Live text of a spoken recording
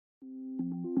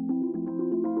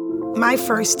My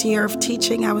first year of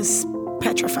teaching, I was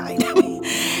petrified.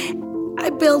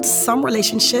 I built some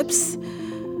relationships,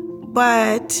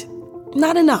 but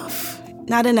not enough.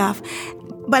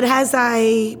 But as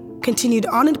I continued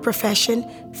on in the profession,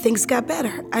 things got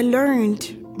better. I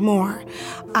learned more.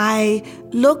 I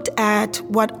looked at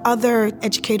what other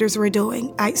educators were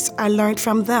doing. I learned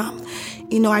from them.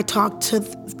 I talked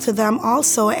to them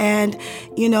also and,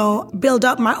 build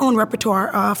up my own repertoire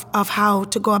of how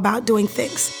to go about doing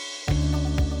things.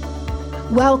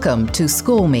 Welcome to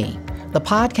School Me, the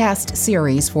podcast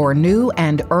series for new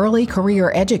and early career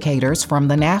educators from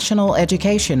the National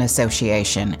Education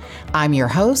Association. I'm your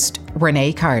host,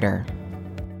 Renee Carter.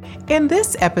 In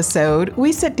this episode,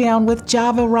 we sit down with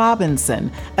Java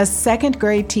Robinson, a second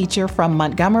grade teacher from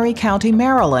Montgomery County,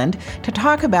 Maryland, to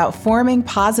talk about forming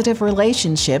positive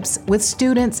relationships with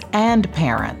students and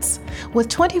parents. With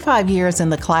 25 years in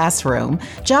the classroom,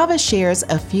 Java shares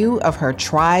a few of her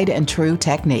tried and true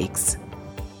techniques.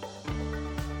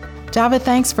 Java,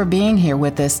 thanks for being here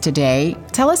with us today.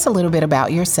 Tell us a little bit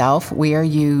about yourself, where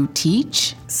you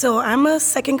teach. So I'm a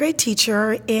second grade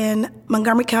teacher in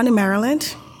Montgomery County,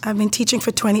 Maryland. I've been teaching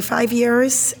for 25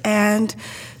 years, and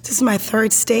this is my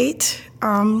third state.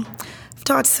 I've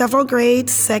taught several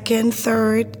grades, second,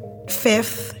 third,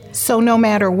 fifth. So no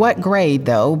matter what grade,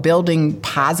 though, building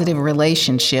positive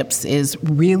relationships is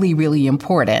really, really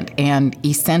important and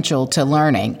essential to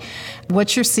learning.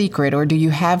 What's your secret, or do you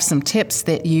have some tips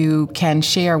that you can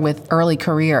share with early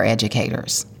career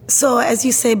educators? So as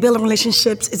you say, building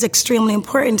relationships is extremely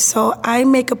important. So I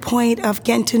make a point of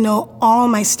getting to know all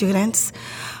my students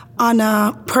on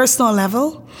a personal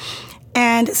level.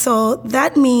 And so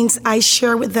that means I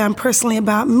share with them personally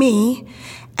about me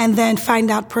and then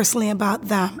find out personally about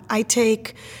them. I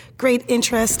take great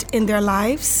interest in their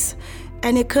lives,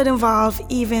 and it could involve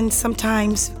even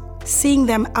sometimes seeing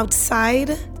them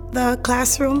outside the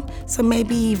classroom, so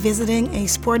maybe visiting a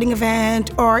sporting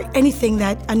event or anything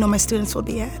that I know my students will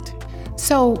be at.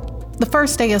 So the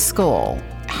first day of school,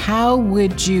 how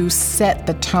would you set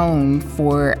the tone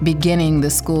for beginning the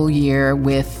school year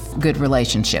with good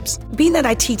relationships? Being that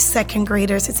I teach second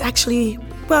graders, it's actually,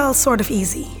 sort of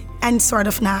easy and sort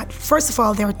of not. First of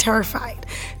all, they're terrified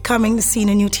coming to see a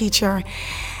new teacher.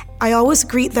 I always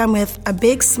greet them with a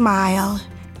big smile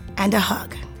and a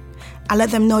hug. I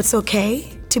let them know it's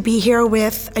okay to be here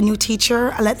with a new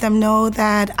teacher. I let them know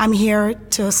that I'm here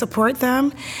to support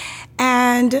them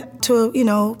and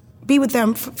to, be with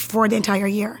them for the entire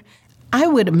year. I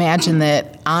would imagine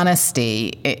that honesty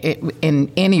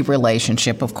in any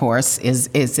relationship, of course,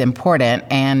 is important.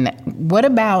 And what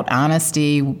about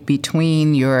honesty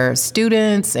between your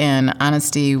students and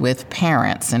honesty with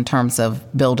parents in terms of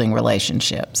building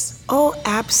relationships? Oh,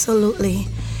 absolutely.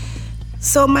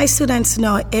 So my students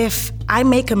know if I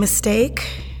make a mistake,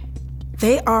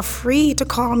 they are free to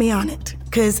call me on it.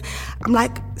 Because I'm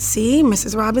like, see,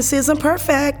 Mrs. Robinson isn't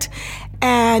perfect.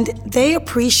 And they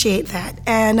appreciate that.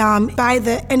 And by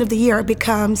the end of the year, it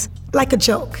becomes like a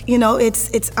joke.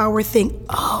 It's our thing.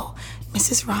 Oh,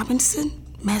 Mrs. Robinson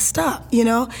messed up,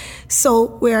 So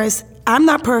whereas I'm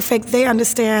not perfect, they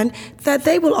understand that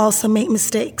they will also make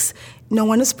mistakes. No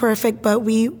one is perfect, but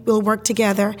we will work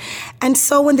together. And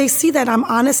so when they see that I'm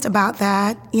honest about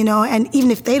that, and even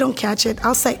if they don't catch it,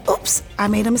 I'll say, oops, I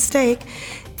made a mistake.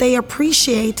 They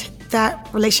appreciate that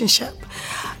relationship.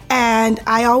 And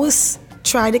I always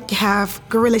try to have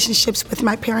good relationships with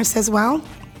my parents as well.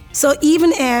 So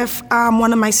even if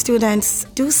one of my students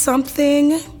do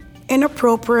something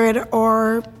inappropriate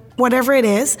or whatever it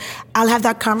is, I'll have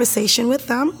that conversation with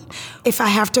them. If I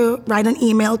have to write an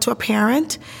email to a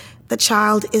parent, the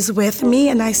child is with me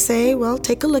and I say, well,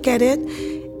 take a look at it.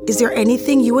 Is there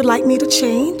anything you would like me to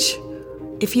change?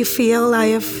 If you feel I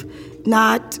have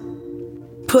not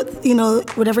put,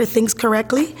 whatever things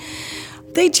correctly,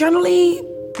 they generally,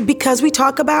 because we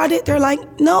talk about it, they're like,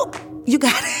 no, you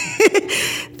got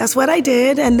it. That's what I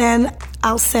did. And then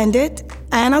I'll send it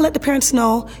and I'll let the parents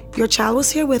know your child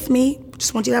was here with me.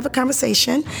 Just want you to have a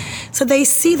conversation. So they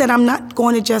see that I'm not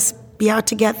going to just be out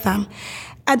to get them.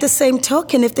 At the same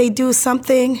token, if they do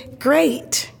something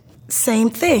great, same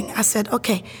thing. I said,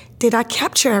 okay, did I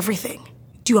capture everything?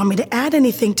 Do you want me to add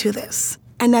anything to this?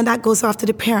 And then that goes off to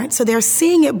the parents. So they're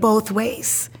seeing it both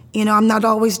ways. I'm not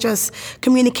always just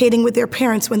communicating with their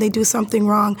parents when they do something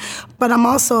wrong, but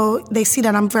they see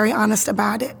that I'm very honest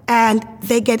about it, and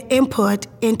they get input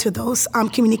into those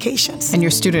communications. And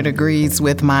your student agrees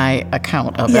with my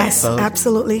account of it. Yes,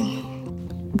 absolutely.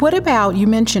 What about, you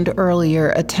mentioned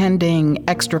earlier, attending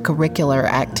extracurricular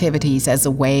activities as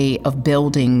a way of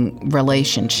building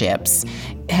relationships.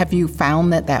 Have you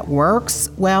found that works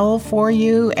well for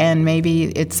you, and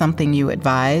maybe it's something you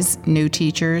advise new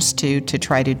teachers to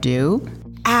try to do?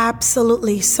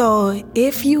 Absolutely. So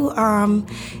if you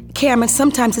can, and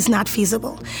sometimes it's not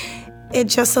feasible. It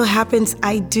just so happens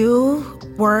I do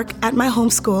work at my home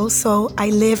school, so I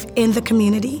live in the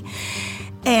community.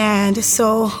 And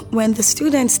so when the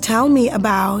students tell me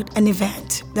about an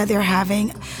event that they're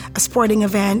having, a sporting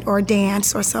event or a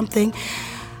dance or something,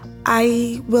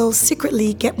 I will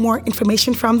secretly get more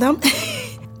information from them.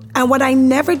 And what I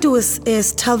never do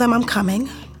is tell them I'm coming,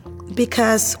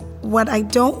 because what I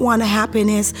don't want to happen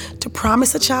is to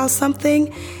promise a child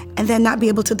something and then not be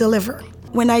able to deliver.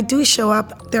 When I do show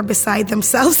up, they're beside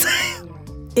themselves.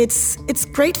 It's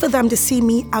great for them to see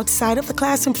me outside of the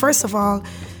classroom. First of all,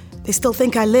 they still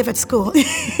think I live at school.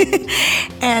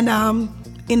 And,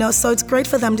 so it's great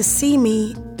for them to see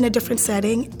me in a different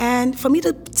setting and for me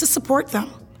to support them.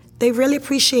 They really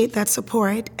appreciate that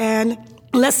support and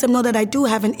lets them know that I do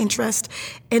have an interest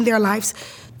in their lives.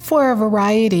 For a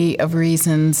variety of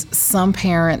reasons, some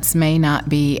parents may not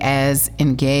be as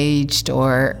engaged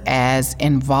or as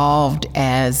involved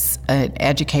as an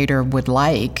educator would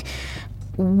like.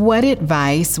 What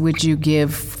advice would you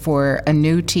give for a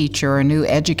new teacher or a new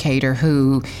educator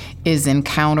who is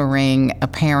encountering a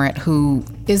parent who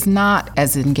is not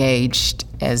as engaged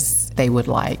as they would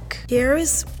like? Here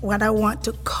is what I want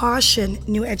to caution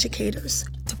new educators: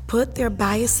 to put their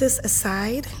biases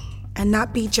aside and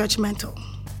not be judgmental.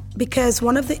 Because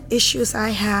one of the issues I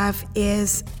have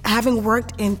is, having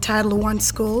worked in Title I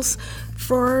schools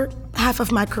for half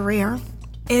of my career,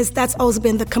 is that's always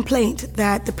been the complaint,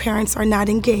 that the parents are not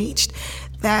engaged,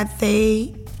 that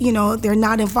they're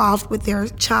not involved with their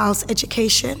child's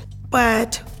education.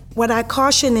 But what I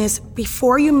caution is,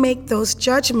 before you make those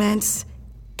judgments,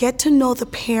 get to know the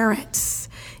parents,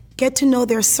 get to know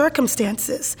their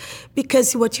circumstances,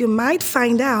 because what you might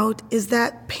find out is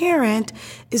that parent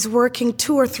is working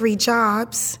 2 or 3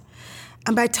 jobs,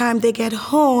 and by the time they get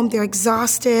home, they're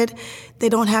exhausted, they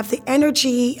don't have the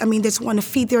energy. They just want to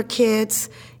feed their kids,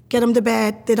 get them to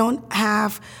bed. They don't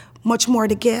have much more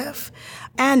to give.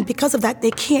 And because of that, they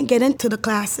can't get into the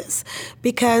classes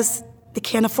because they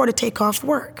can't afford to take off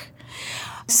work.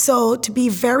 So to be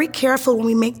very careful when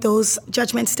we make those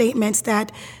judgment statements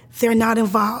that they're not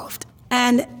involved.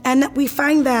 And we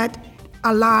find that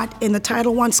a lot in the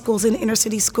Title I schools, in the inner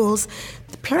city schools.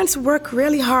 The parents work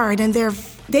really hard and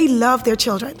they love their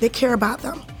children. They care about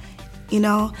them,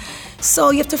 So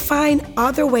you have to find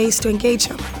other ways to engage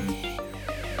them.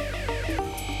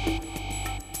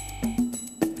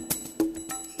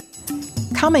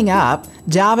 Coming up,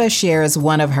 Java shares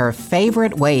one of her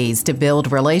favorite ways to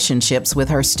build relationships with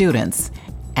her students,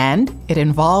 and it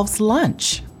involves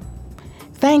lunch.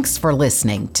 Thanks for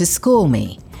listening to School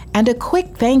Me, and a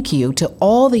quick thank you to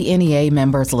all the NEA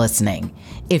members listening.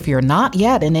 If you're not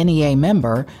yet an NEA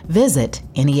member, visit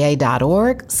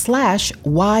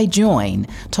NEA.org/whyjoin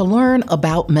to learn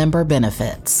about member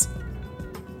benefits.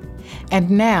 And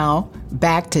now,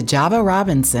 back to Java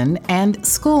Robinson and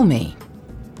School Me.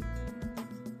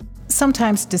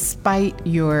 Sometimes, despite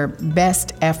your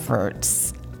best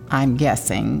efforts, I'm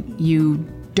guessing, you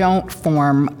don't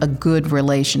form a good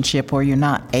relationship, or you're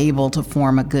not able to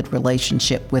form a good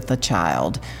relationship with a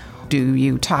child. Do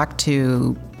you talk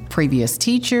to previous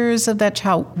teachers of that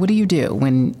child? What do you do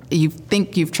when you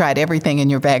think you've tried everything in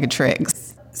your bag of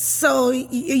tricks? So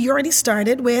you already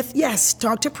started with, yes,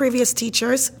 talk to previous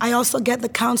teachers. I also get the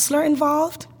counselor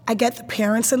involved. I get the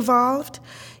parents involved.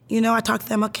 I talk to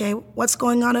them, okay, what's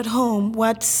going on at home?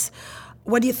 What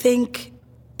do you think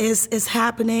is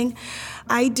happening?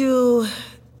 I do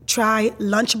try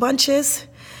lunch bunches.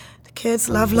 The kids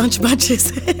love lunch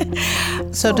bunches.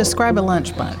 So describe a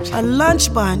lunch bunch. A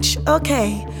lunch bunch,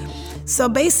 okay. So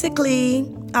basically,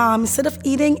 instead of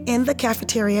eating in the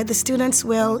cafeteria, the students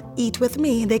will eat with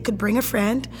me. They could bring a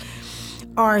friend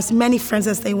or as many friends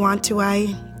as they want to.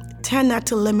 I tend not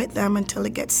to limit them until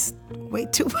it gets way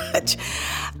too much.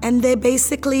 And they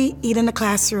basically eat in the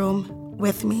classroom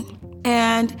with me.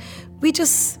 And we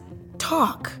just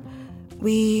talk.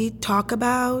 We talk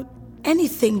about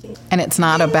anything. And it's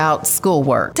not about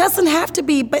schoolwork. Doesn't have to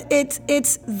be, but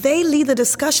it's they lead the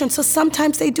discussion. So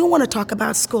sometimes they do want to talk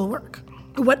about schoolwork,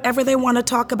 whatever they want to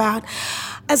talk about,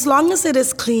 as long as it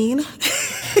is clean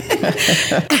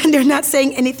and they're not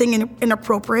saying anything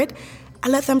inappropriate. I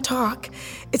let them talk.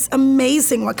 It's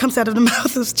amazing what comes out of the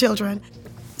mouth of children.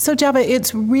 So, Java,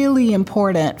 it's really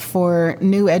important for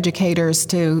new educators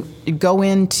to go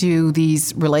into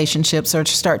these relationships or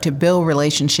to start to build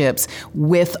relationships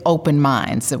with open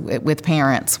minds, with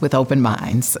parents with open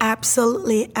minds.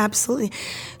 Absolutely, absolutely.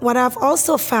 What I've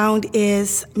also found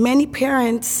is many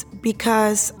parents,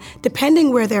 because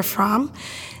depending where they're from,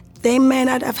 they may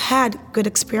not have had good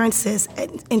experiences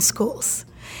in schools.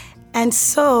 And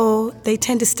so they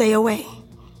tend to stay away.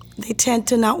 They tend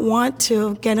to not want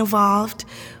to get involved.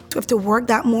 We have to work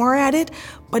that more at it,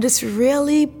 but it's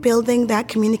really building that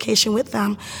communication with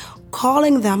them,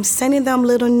 calling them, sending them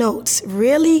little notes,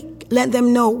 really let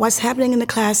them know what's happening in the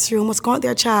classroom, what's going on with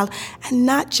their child, and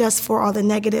not just for all the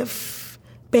negative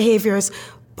behaviors,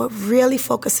 but really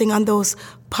focusing on those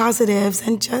positives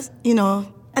and just,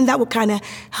 and that will kind of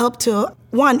help to,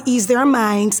 one, ease their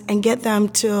minds and get them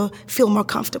to feel more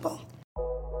comfortable.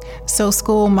 So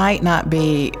school might not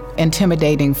be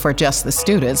intimidating for just the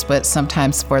students, but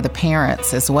sometimes for the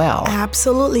parents as well.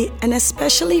 Absolutely, and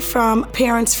especially from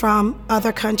parents from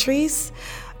other countries.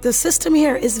 The system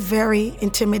here is very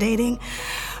intimidating.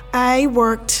 I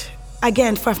worked,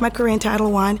 again, for my career in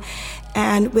Title I,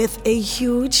 and with a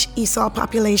huge ESOL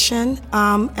population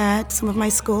at some of my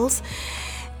schools.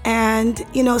 And,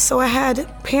 so I had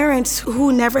parents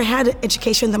who never had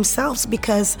education themselves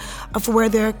because of where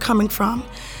they're coming from.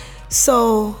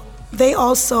 So they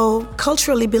also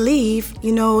culturally believe,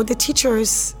 the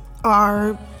teachers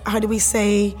are,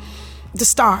 the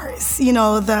stars,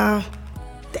 the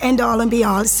end all and be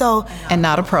all. So and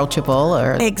not approachable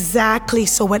or exactly.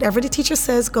 So whatever the teacher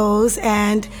says goes,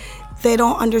 and they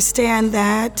don't understand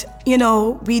that,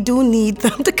 we do need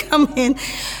them to come in.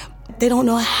 They don't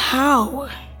know how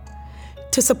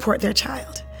to support their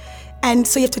child. And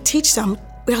so you have to teach them,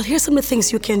 well, here's some of the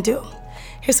things you can do.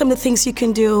 Here's some of the things you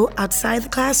can do outside the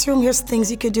classroom. Here's the things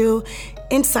you could do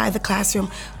inside the classroom.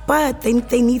 But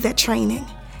they need that training.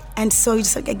 And so you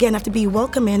just, again, have to be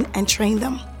welcoming and train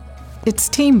them. It's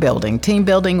team building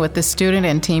with the student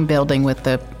and team building with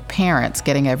the parents,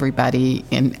 getting everybody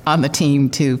on the team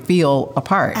to feel a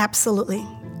part. Absolutely,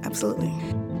 absolutely.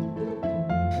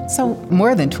 So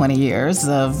more than 20 years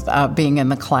of being in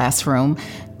the classroom,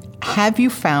 have you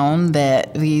found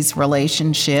that these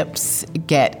relationships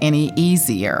get any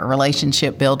easier?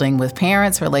 Relationship building with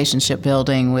parents, relationship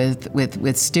building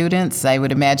with students? I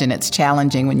would imagine it's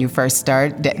challenging when you first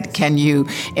start. Can you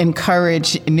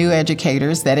encourage new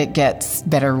educators that it gets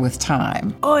better with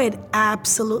time? Oh, it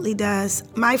absolutely does.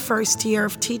 My first year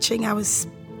of teaching, I was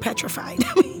petrified.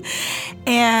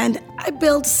 And I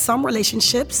built some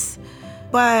relationships,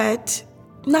 but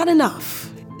not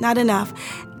enough.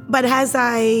 But as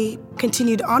I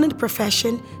continued on in the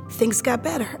profession, things got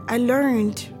better. I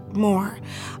learned more.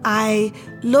 I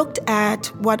looked at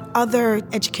what other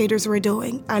educators were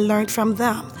doing. I learned from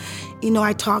them.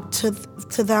 I talked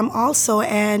to them also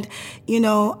and,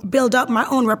 build up my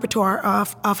own repertoire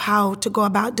of how to go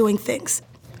about doing things.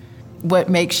 What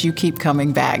makes you keep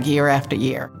coming back year after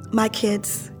year? My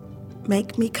kids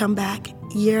make me come back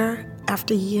year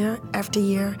after year after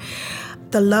year.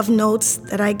 The love notes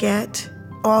that I get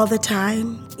all the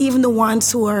time, even the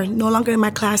ones who are no longer in my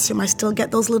classroom, I still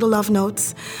get those little love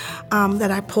notes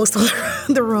that I post all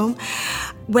around the room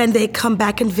when they come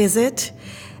back and visit.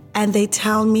 And they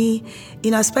tell me,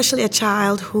 especially a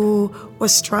child who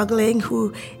was struggling,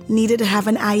 who needed to have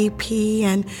an IEP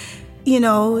and,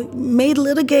 made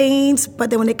little gains,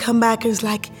 but then when they come back, it's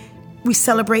like we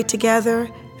celebrate together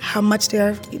how much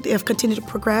they've continued to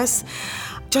progress.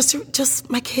 Just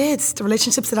my kids, the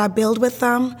relationships that I build with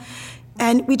them.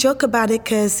 And we joke about it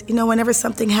because, whenever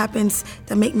something happens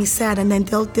that make me sad and then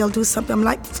they'll do something, I'm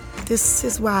like, this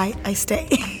is why I stay.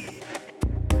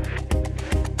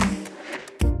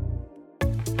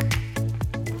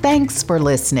 Thanks for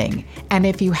listening. And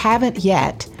if you haven't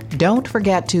yet, don't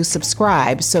forget to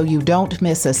subscribe so you don't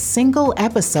miss a single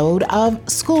episode of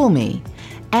School Me.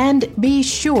 And be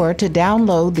sure to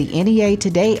download the NEA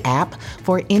Today app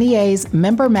for NEA's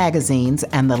member magazines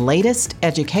and the latest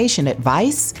education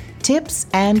advice, tips,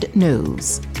 and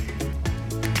news.